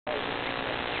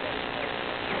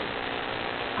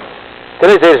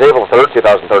Today's date is April 3rd,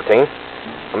 2013.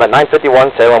 I'm at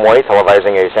 951 Salem Way,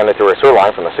 televising a sanitary sewer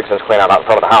line from the 6-inch cleanout out in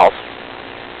front of the house.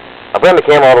 I bring the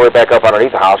camera all the way back up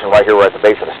underneath the house, and right here we're at the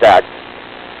base of the stack.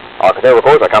 I'll continue to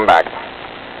record as I come back.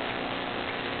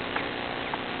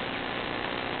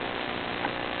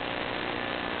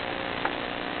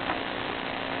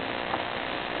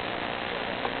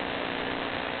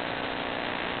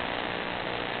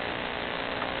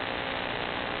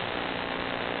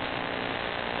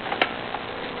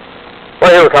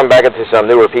 Right here we're coming back into some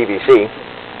newer PVC.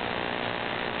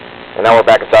 And now we're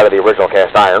back inside of the original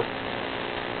cast iron.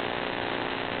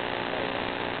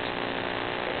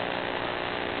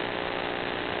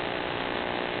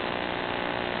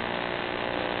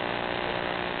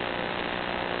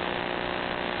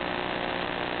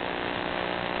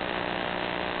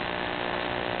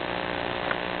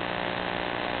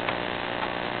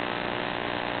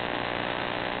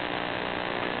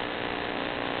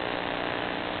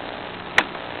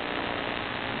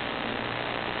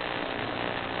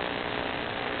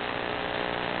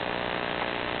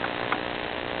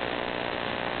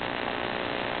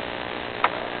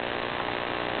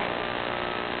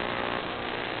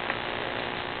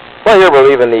 Right here we're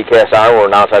leaving the cast iron. We're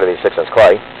now inside of the 6-inch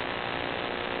clay.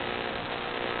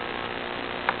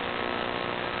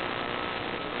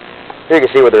 Here you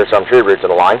can see where there's some tree roots in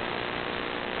the line.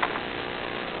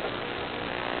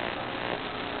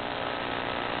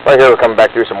 Right here we're coming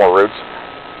back through some more roots.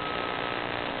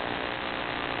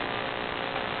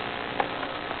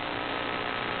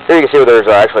 Here you can see where there's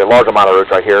actually a large amount of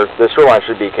roots right here. This sewer line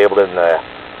should be cabled in the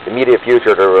immediate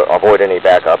future to avoid any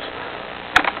backups.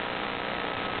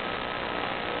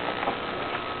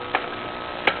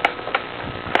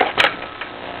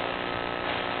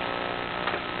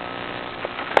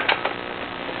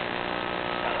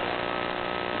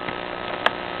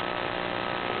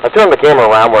 I turned the camera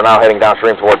around. We're now heading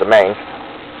downstream toward the main.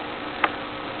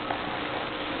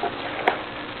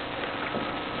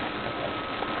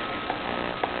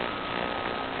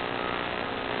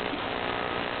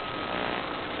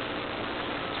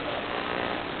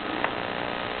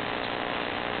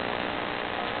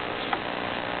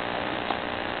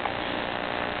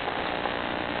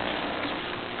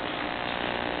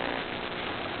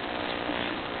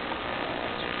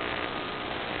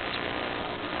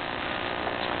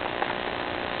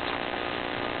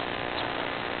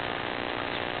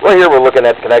 Right here we're looking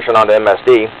at the connection onto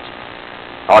MSD.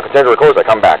 I'll continue to record as I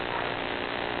come back.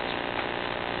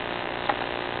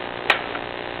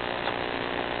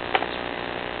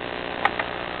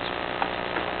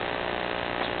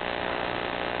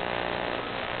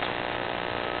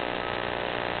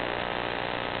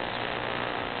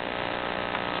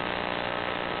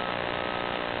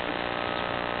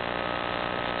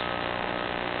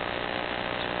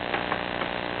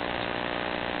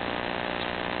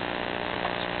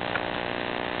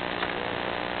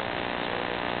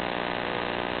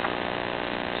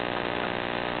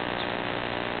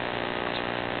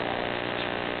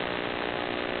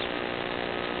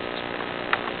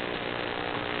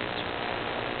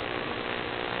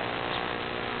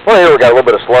 Well, here we got a little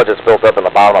bit of sludge that's built up in the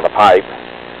bottom of the pipe.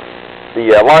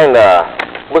 The line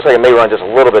looks like it may run just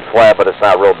a little bit flat, but it's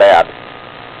not real bad.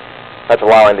 That's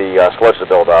allowing the sludge to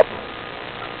build up.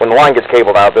 When the line gets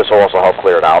cabled out, this will also help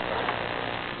clear it out.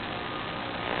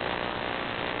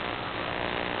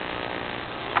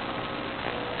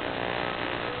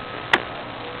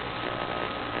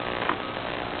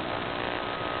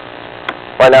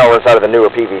 Right now we're inside of the newer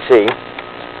PVC.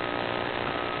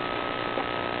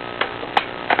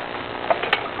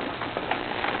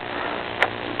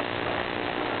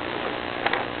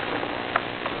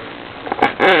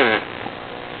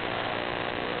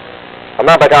 I'm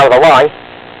now back out of the line.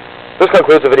 This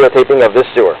concludes the videotaping of this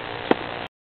sewer.